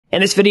In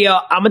this video,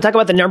 I'm going to talk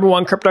about the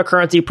 #1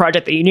 cryptocurrency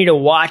project that you need to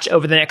watch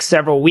over the next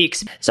several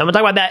weeks. So I'm going to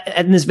talk about that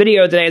in this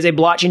video today as a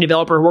blockchain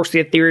developer who works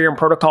with the Ethereum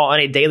protocol on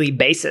a daily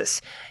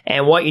basis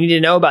and what you need to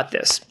know about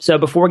this. So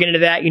before we get into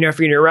that, if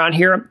you're new around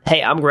here,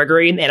 hey, I'm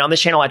Gregory, and on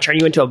this channel, I turn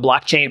you into a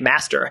blockchain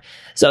master.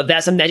 So if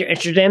that's something that you're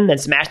interested in, then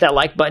smash that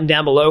like button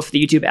down below for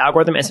the YouTube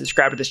algorithm and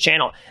subscribe to this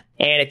channel.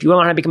 And if you want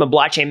to learn how to become a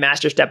blockchain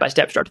master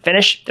step-by-step, start to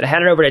finish, then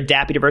head on over to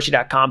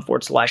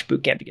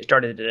dappuniversity.com/bootcamp to get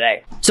started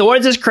today. So what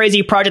is this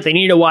crazy project that you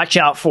need to watch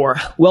out for?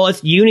 Well,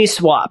 it's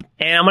Uniswap,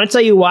 and I'm going to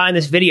tell you why in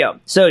this video.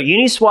 So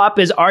Uniswap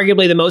is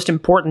arguably the most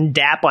important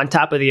Dapp on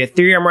top of the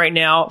Ethereum right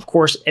now. Of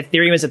course,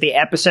 Ethereum is at the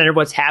epicenter of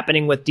what's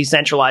happening with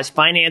decentralized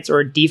finance,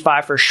 or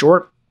DeFi for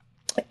short.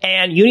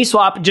 And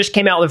Uniswap just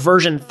came out with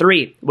version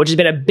 3, which has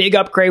been a big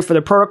upgrade for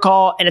the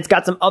protocol, and it's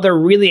got some other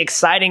really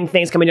exciting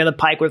things coming down the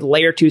pike with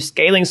layer 2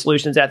 scaling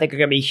solutions that I think are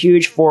going to be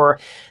huge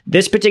for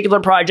this particular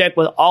project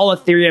with all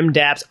Ethereum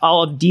dApps,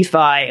 all of DeFi,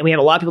 and we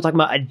have a lot of people talking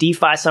about a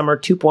DeFi Summer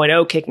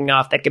 2.0 kicking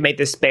off that could make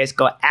this space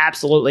go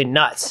absolutely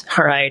nuts.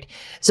 All right,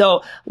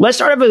 so let's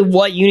start off with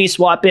what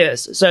Uniswap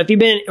is. So if you've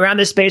been around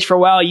this space for a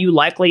while, you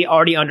likely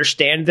already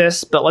understand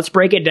this, but let's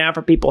break it down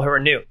for people who are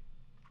new.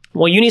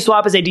 Well,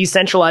 Uniswap is a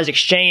decentralized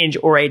exchange,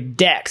 or a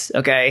DEX,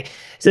 okay?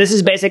 So this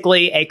is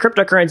basically a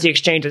cryptocurrency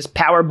exchange that's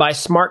powered by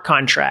smart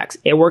contracts.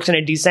 It works in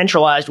a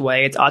decentralized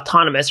way. It's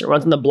autonomous. It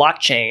runs on the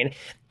blockchain.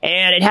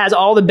 And it has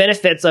all the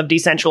benefits of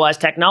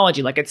decentralized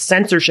technology, like it's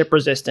censorship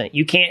resistant.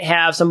 You can't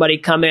have somebody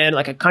come in,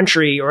 like a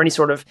country or any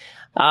sort of,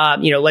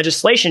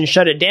 legislation,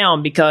 shut it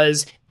down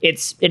because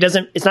it's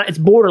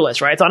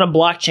borderless, right? It's on a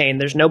blockchain.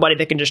 There's nobody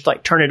that can just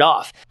turn it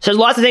off. So there's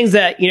lots of things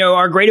that,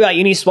 are great about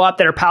Uniswap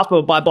that are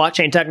possible by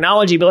blockchain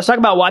technology, but let's talk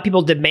about why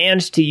people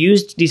demand to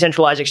use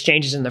decentralized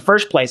exchanges in the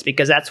first place,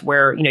 because that's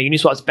where,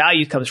 Uniswap's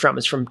value comes from,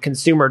 is from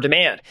consumer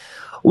demand.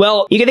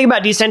 Well, you can think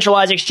about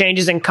decentralized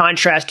exchanges in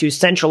contrast to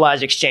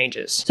centralized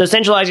exchanges. So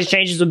centralized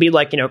exchanges would be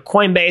like,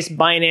 Coinbase,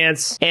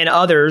 Binance, and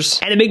others.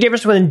 And the big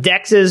difference between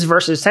DEXs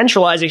versus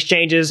centralized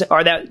exchanges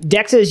are that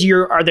DEXs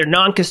they're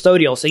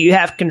non-custodial, so you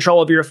have control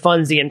of your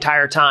funds the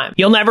entire time.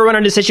 You'll never run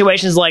into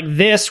situations like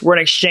this where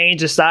an exchange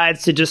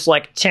decides to just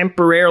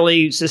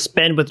temporarily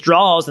suspend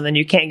withdrawals and then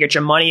you can't get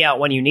your money out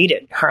when you need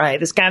it. All right,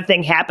 this kind of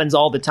thing happens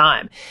all the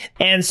time.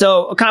 And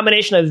so a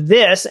combination of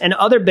this and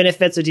other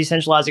benefits of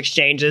decentralized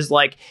exchanges,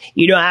 like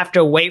you don't have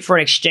to wait for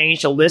an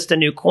exchange to list a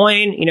new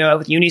coin.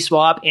 With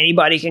Uniswap,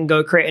 anybody can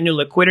go create a new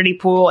liquidity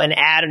pool and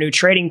add a new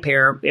trading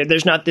pair.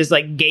 There's not this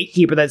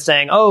gatekeeper that's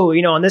saying, oh,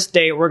 on this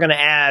date, we're going to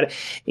add,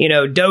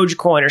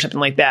 Dogecoin or something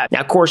like that. Now,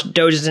 of course,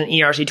 Doge is an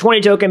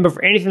ERC20 token, but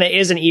for anything that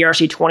is an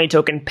ERC20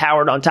 token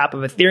powered on top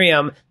of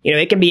Ethereum,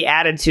 it can be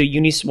added to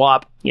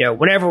Uniswap,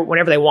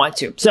 whenever they want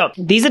to. So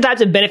these are the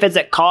types of benefits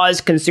that cause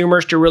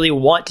consumers to really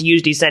want to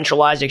use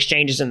decentralized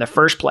exchanges in the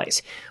first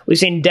place. We've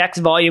seen DEX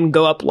volume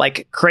go up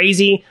like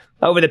crazy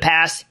over the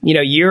past,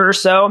 year or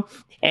so.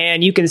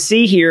 And you can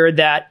see here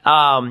that,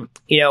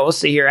 we'll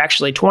see here,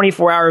 actually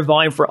 24-hour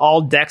volume for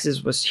all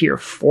DEXs was here,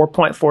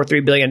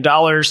 $4.43 billion,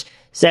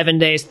 7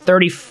 days,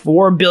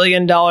 $34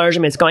 billion. I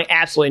mean, it's going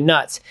absolutely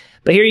nuts.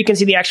 But here you can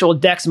see the actual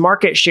DEX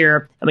market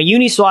share.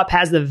 Uniswap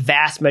has the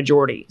vast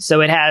majority. So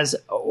it has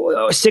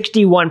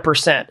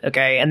 61%,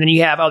 okay? And then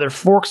you have other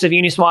forks of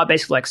Uniswap,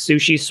 basically like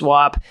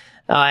SushiSwap,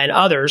 and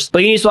others.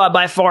 But Uniswap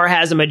by far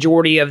has a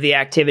majority of the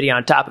activity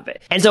on top of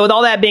it. And so with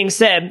all that being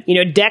said,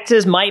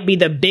 DEXs might be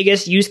the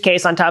biggest use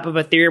case on top of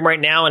Ethereum right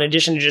now, in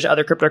addition to just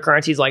other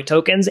cryptocurrencies like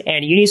tokens.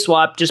 And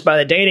Uniswap, just by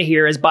the data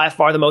here, is by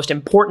far the most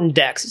important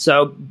DEX.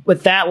 So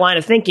with that line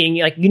of thinking,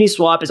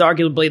 Uniswap is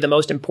arguably the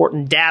most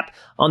important dApp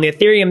on the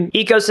Ethereum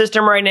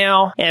ecosystem right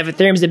now. And if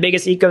Ethereum is the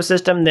biggest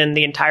ecosystem, then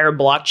the entire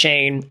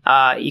blockchain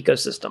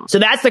ecosystem. So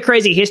that's the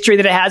crazy history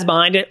that it has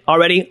behind it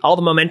already, all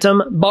the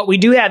momentum. But we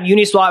do have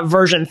Uniswap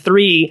version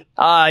 3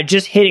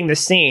 just hitting the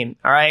scene.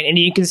 All right. And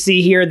you can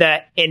see here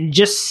that in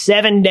just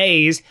 7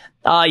 days,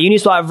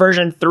 Uniswap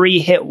version 3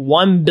 hit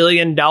 $1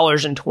 billion in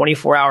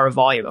 24-hour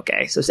volume.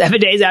 Okay, so 7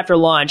 days after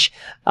launch,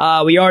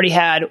 we already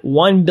had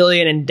 $1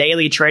 billion in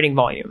daily trading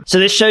volume. So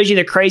this shows you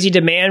the crazy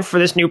demand for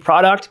this new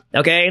product.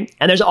 Okay,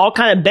 and there's all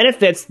kind of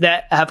benefits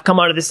that have come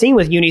onto the scene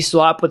with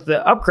Uniswap with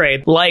the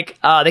upgrade, like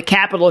the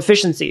capital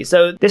efficiency.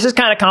 So this is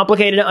kind of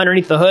complicated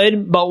underneath the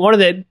hood, but one of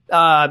the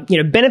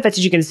benefits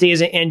that you can see as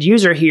an end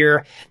user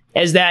here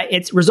is that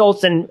it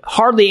results in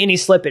hardly any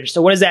slippage. So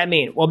what does that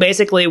mean? Well,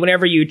 basically,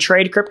 whenever you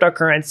trade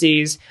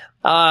cryptocurrencies,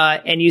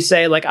 and you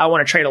say I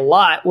want to trade a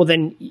lot, well,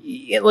 then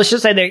let's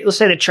say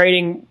the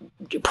trading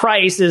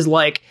price is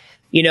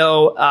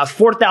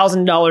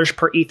 $4,000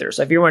 per ether.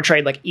 So if you want to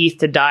trade ETH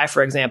to DAI,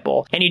 for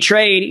example, and you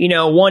trade,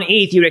 1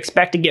 ETH, you'd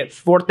expect to get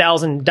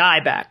 4,000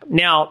 DAI back.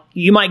 Now,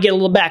 you might get a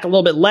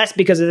little bit less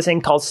because of this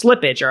thing called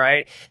slippage, all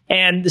right?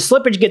 And the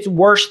slippage gets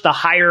worse the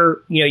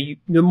higher,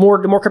 the more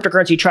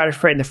cryptocurrency you try to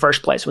trade in the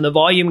first place. When the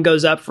volume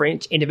goes up for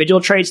individual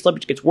trades,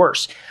 slippage gets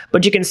worse.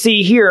 But you can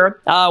see here,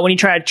 when you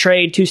try to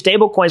trade two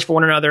stable coins for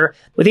one another,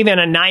 with even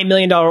a $9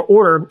 million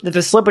order, that the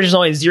slippage is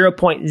only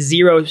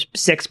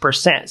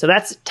 0.06%. So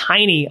that's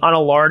tiny on a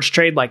large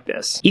trade like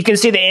this. You can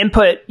see the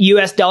input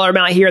US dollar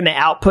amount here and the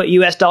output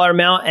US dollar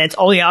amount, and it's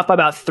only off by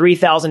about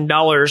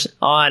 $3,000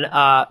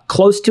 on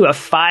close to a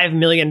 $5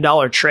 million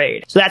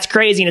trade. So that's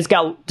crazy, and it's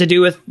got to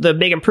do with the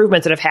big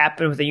improvements that have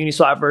happened with the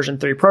Uniswap version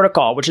 3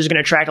 protocol, which is going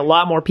to attract a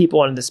lot more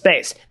people into the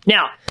space.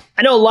 Now,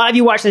 I know a lot of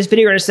you watching this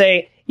video are going to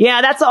say,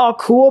 yeah, that's all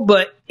cool,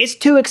 but it's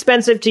too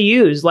expensive to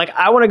use. Like,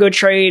 I want to go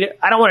trade,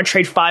 I don't want to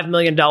trade $5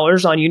 million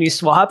on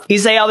Uniswap. You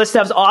say all this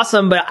stuff's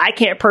awesome, but I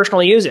can't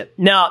personally use it.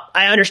 Now,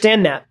 I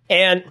understand that,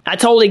 and I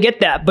totally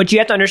get that, but you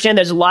have to understand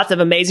there's lots of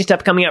amazing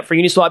stuff coming up for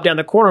Uniswap down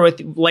the corner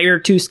with layer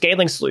 2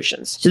 scaling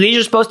solutions. So these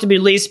are supposed to be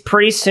released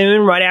pretty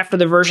soon, right after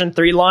the version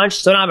 3 launch.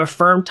 So I don't have a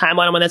firm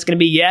timeline on when that's going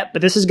to be yet,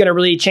 but this is going to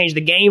really change the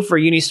game for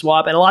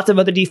Uniswap and lots of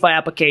other DeFi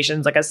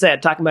applications. Like I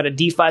said, talking about a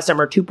DeFi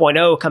Summer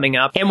 2.0 coming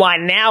up, and why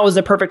now is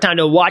the perfect time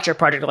to watch a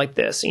project like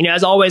this. You know,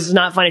 as always, it's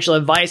not financial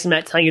advice. I'm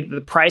not telling you that the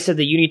price of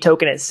the Uni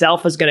token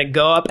itself is going to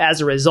go up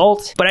as a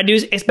result, but I do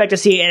expect to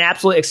see an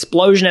absolute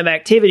explosion of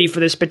activity for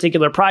this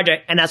particular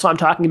project, and that's why I'm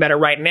talking about it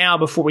right now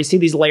before we see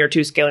these layer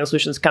 2 scaling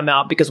solutions come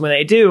out, because when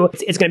they do,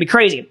 it's going to be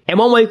crazy. And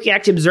one way we can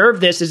actually observe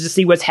this is to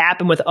see what's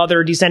happened with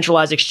other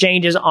decentralized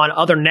exchanges on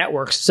other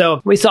networks.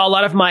 So we saw a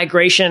lot of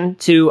migration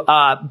to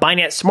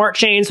Binance Smart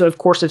Chain. So of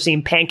course, I've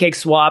seen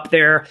PancakeSwap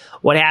there.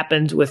 What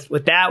happened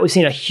with that? We've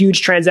seen a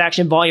huge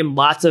transaction volume,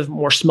 lots of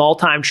more small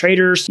time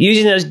traders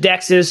using those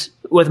DEXs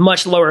with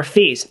much lower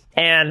fees.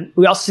 And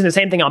we also see the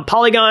same thing on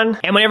Polygon.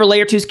 And whenever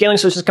layer 2 scaling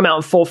solutions come out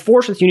in full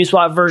force with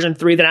Uniswap version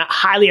 3, then I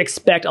highly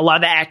expect a lot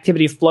of that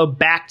activity to flow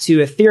back to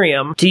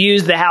Ethereum to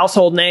use the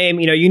household name,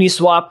 you know,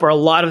 Uniswap, where a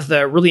lot of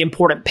the really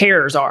important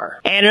pairs are.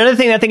 And another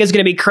thing that I think is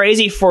going to be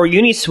crazy for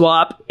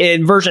Uniswap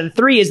in version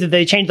 3 is that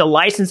they changed the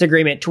license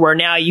agreement to where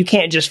now you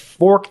can't just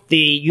fork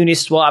the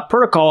Uniswap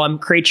protocol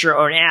and create your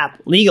own app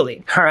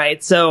legally. All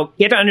right. So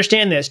you have to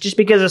understand this. Just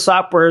because the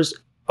software is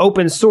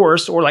open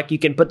source, or like you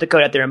can put the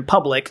code out there in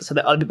public so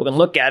that other people can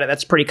look at it.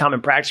 That's pretty common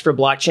practice for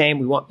blockchain.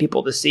 We want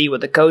people to see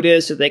what the code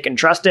is so they can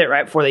trust it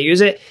right before they use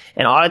it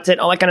and audit it,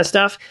 all that kind of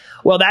stuff.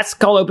 Well, that's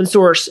called open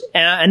source,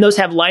 and those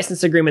have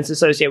license agreements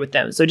associated with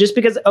them. So just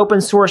because open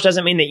source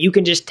doesn't mean that you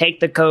can just take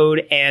the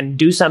code and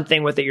do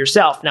something with it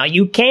yourself. Now,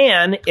 you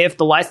can if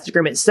the license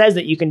agreement says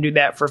that you can do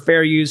that for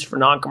fair use, for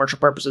non-commercial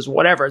purposes,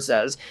 whatever it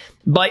says.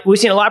 But we've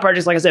seen a lot of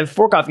projects, like I said,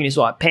 fork off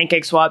Uniswap,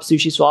 PancakeSwap,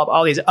 SushiSwap,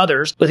 all these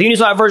others. With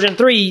Uniswap version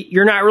 3,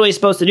 you're not really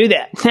supposed to do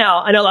that.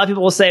 Now, I know a lot of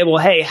people will say, well,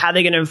 hey, how are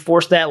they going to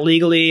enforce that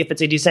legally if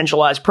it's a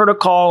decentralized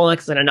protocol, like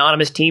it's an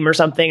anonymous team or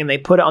something, and they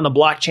put it on the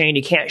blockchain,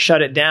 you can't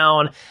shut it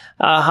down.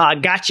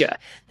 Gotcha.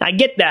 I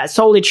get that. It's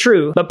totally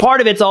true. But part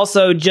of it's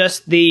also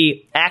just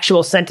the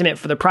actual sentiment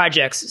for the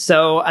projects.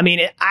 So, I mean,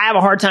 I have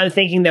a hard time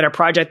thinking that a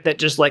project that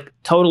just like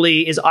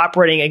totally is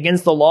operating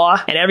against the law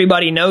and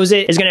everybody knows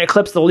it is going to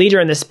eclipse the leader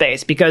in this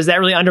space, because that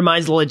really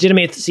undermines the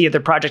legitimacy of the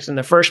project in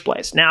the first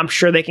place. Now, I'm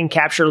sure they can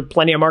capture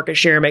plenty of market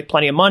share, make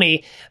plenty of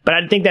money, but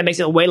I think that makes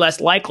it way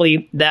less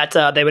likely that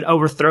they would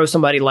overthrow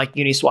somebody like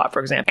Uniswap, for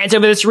example. And so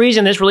for this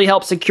reason, this really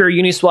helps secure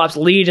Uniswap's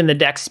lead in the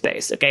DEX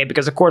space, okay?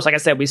 Because of course, like I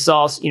said, we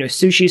saw,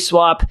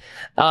 SushiSwap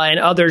and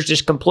others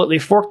just completely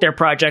forked their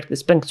project.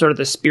 It's been sort of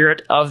the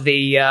spirit of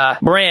the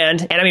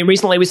brand. And I mean,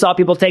 recently we saw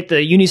people take the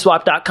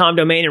uniswap.com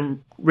domain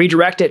and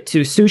redirect it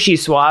to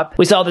SushiSwap.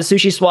 We saw the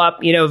SushiSwap,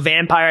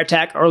 vampire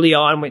attack early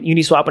on with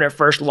Uniswap when it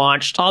first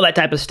launched, all that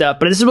type of stuff.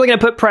 But this is really going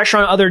to put pressure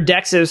on other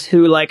DEXs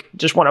who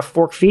just want to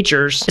fork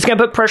features. It's going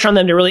to put pressure on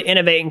them to really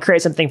innovate and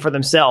create something for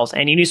themselves.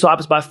 And Uniswap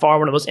is by far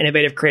one of the most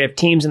innovative creative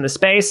teams in the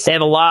space. They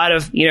have a lot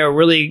of,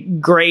 really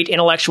great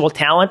intellectual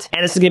talent,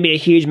 and this is going to be a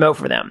huge moat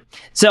for them.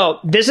 So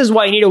this is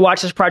why you need to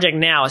watch this project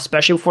now,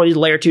 especially before these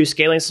layer 2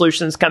 scaling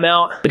solutions come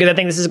out, because I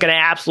think this is going to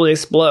absolutely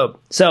explode.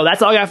 So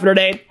that's all I got for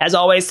today. As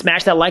always,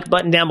 smash that like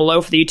button down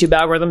below for the YouTube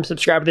algorithm.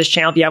 Subscribe to this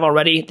channel if you haven't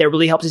already. That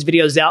really helps these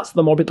videos out so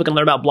the more people can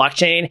learn about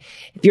blockchain.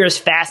 If you're as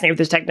fascinated with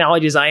this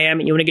technology as I am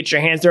and you want to get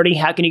your hands dirty,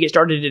 how can you get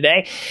started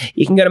today?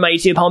 You can go to my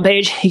YouTube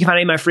homepage. You can find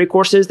any of my free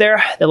courses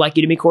there. They're like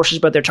Udemy courses,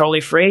 but they're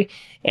totally free.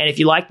 And if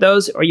you like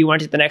those or you want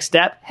to take the next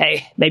step,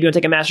 hey, maybe you want to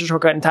take a master's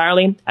shortcut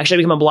entirely,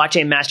 actually become a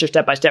blockchain master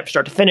step-by-step,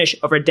 start to finish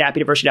over at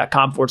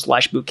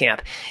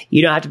dappuniversity.com/bootcamp.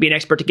 You don't have to be an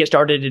expert to get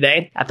started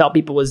today. I've helped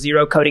people with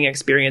zero coding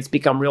experience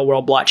become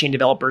real-world blockchain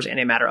developers in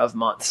a matter of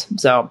months.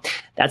 So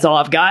that's all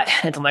I've got.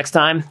 Until next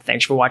time,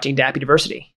 thanks for watching Dapp University.